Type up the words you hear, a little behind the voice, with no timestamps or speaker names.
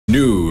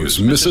News,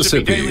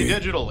 Mississippi. Daily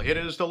Digital. It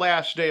is the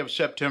last day of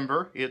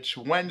September. It's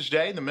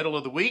Wednesday, in the middle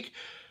of the week.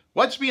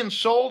 What's being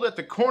sold at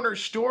the corner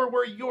store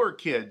where your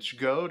kids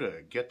go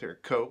to get their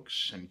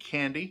Cokes and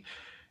candy?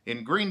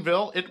 In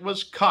Greenville, it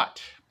was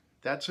khat.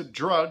 That's a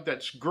drug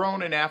that's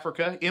grown in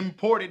Africa,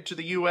 imported to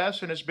the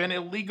U.S., and has been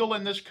illegal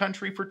in this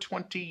country for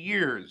 20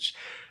 years.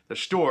 The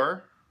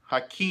store,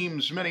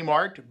 Hakeem's Mini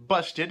Mart,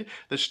 busted.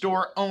 The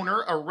store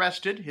owner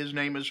arrested. His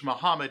name is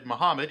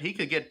Muhammad. He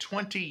could get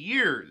 20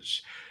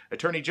 years.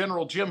 Attorney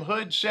General Jim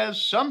Hood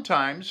says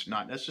sometimes,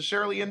 not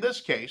necessarily in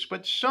this case,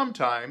 but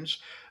sometimes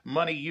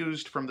money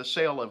used from the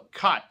sale of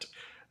khat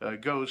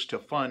goes to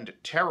fund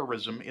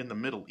terrorism in the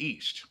Middle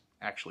East,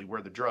 actually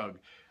where the drug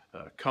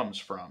comes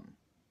from.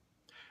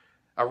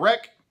 A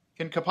wreck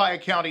in Copiah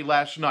County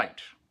last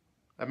night.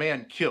 A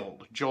man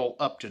killed, Joel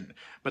Upton,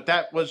 but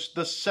that was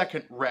the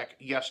second wreck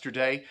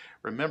yesterday.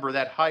 Remember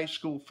that high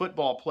school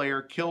football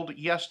player killed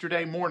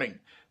yesterday morning.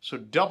 So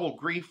double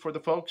grief for the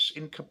folks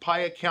in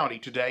Copiah County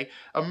today.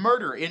 A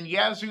murder in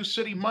Yazoo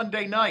City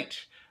Monday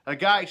night. A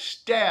guy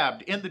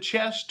stabbed in the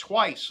chest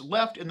twice,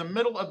 left in the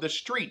middle of the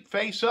street,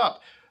 face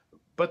up.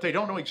 But they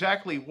don't know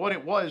exactly what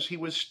it was he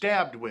was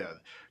stabbed with.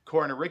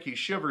 Coroner Ricky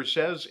Shivers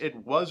says it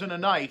wasn't a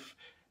knife.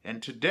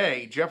 And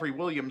today, Jeffrey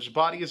Williams'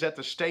 body is at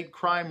the state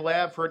crime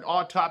lab for an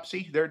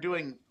autopsy. They're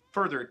doing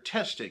further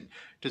testing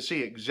to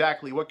see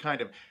exactly what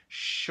kind of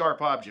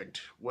sharp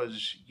object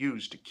was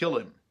used to kill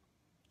him.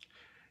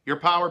 Your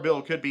power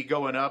bill could be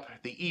going up.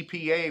 The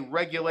EPA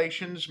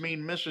regulations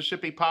mean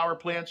Mississippi power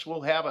plants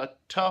will have a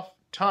tough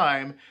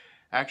time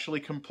actually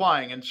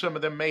complying, and some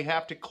of them may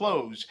have to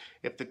close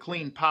if the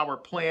Clean Power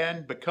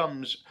Plan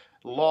becomes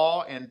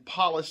law and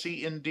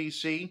policy in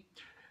D.C.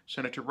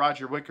 Senator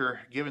Roger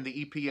Wicker giving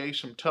the EPA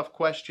some tough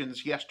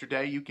questions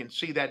yesterday. You can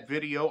see that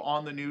video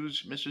on the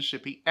News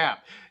Mississippi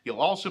app.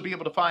 You'll also be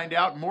able to find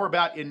out more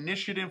about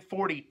Initiative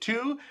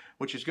 42,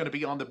 which is going to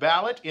be on the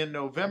ballot in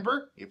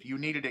November. If you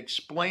need it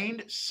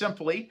explained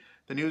simply,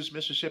 the News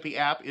Mississippi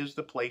app is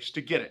the place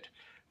to get it.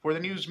 For the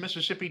News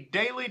Mississippi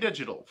Daily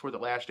Digital for the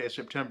last day of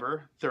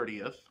September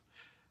 30th,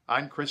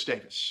 I'm Chris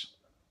Davis.